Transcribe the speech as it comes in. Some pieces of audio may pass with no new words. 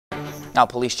Now,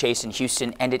 police chase in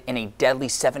Houston ended in a deadly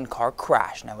 7-car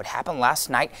crash. Now, it happened last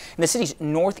night in the city's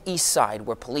northeast side,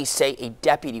 where police say a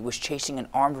deputy was chasing an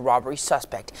armed robbery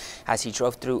suspect. As he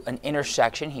drove through an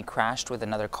intersection, he crashed with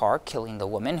another car, killing the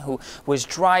woman who was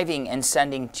driving and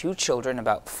sending 2 children,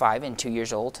 about 5 and 2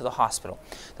 years old, to the hospital.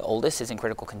 The oldest is in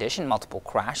critical condition. Multiple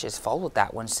crashes followed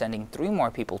that one, sending 3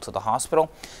 more people to the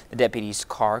hospital. The deputy's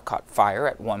car caught fire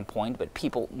at one point, but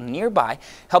people nearby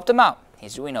helped him out.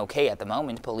 He's doing okay at the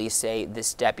moment. Police say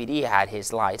this deputy had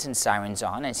his lights and sirens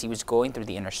on as he was going through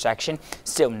the intersection.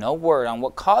 Still no word on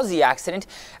what caused the accident.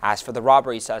 As for the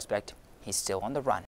robbery suspect, he's still on the run.